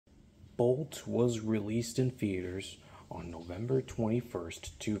Bolt was released in theaters on November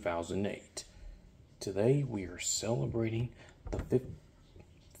 21st, 2008. Today we are celebrating the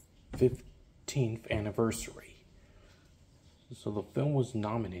 15th anniversary. So the film was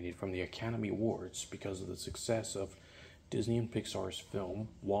nominated from the Academy Awards because of the success of Disney and Pixar's film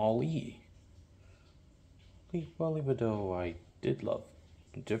WALL-E. Well, even though I did love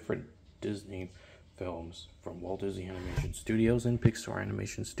different Disney films from Walt Disney Animation Studios and Pixar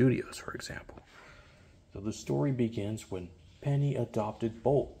Animation Studios, for example. So the story begins when Penny adopted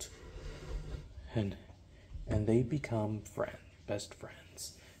Bolt, and they become best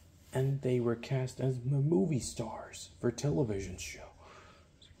friends, and they were cast as movie stars for television show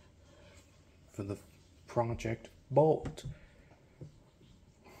for the Project Bolt.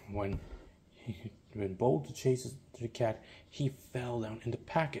 When Bolt chases the cat, he fell down in the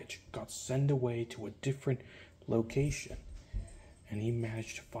package, got sent away to a different location, and he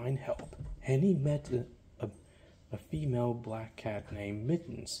managed to find help. And he met a female black cat named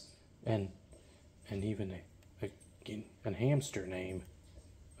Mittens, and even a hamster named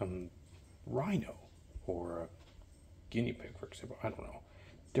Rhino, or a guinea pig, for example. I don't know,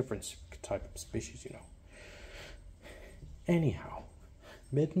 different type of species, you know. Anyhow,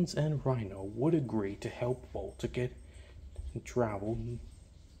 Mittens and Rhino would agree to help Bolt to travel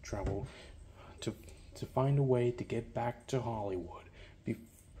to find a way to get back to Hollywood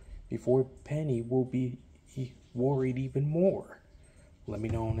before Penny will be worried even more. Let me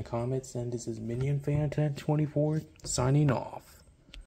know in the comments, and this is Minion Fan 1024 signing off.